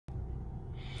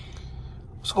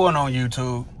What's going on,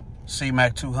 YouTube?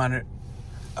 CMAC 200.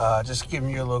 Just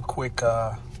giving you a little quick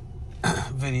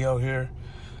video here.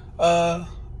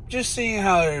 Just seeing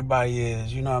how everybody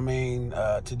is, you know what I mean?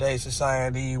 Today's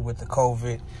society with the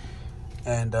COVID.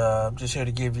 And just here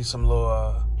to give you some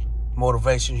little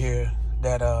motivation here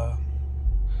that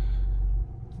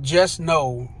just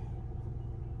know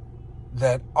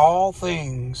that all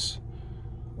things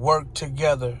work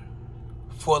together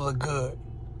for the good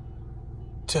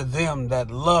to them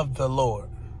that love the Lord.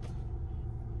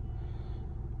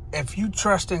 If you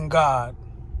trust in God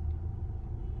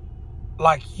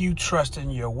like you trust in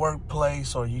your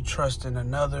workplace, or you trust in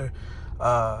another,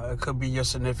 it could be your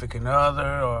significant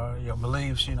other or your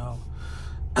beliefs, you know,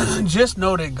 just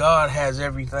know that God has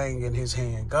everything in his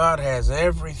hand. God has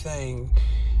everything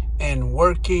in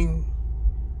working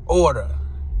order.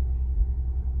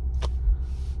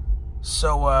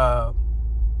 So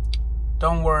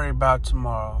don't worry about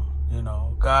tomorrow. You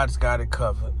know, God's got it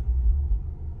covered.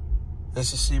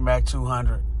 This is CMAC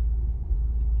 200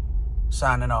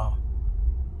 signing off.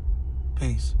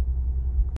 Peace.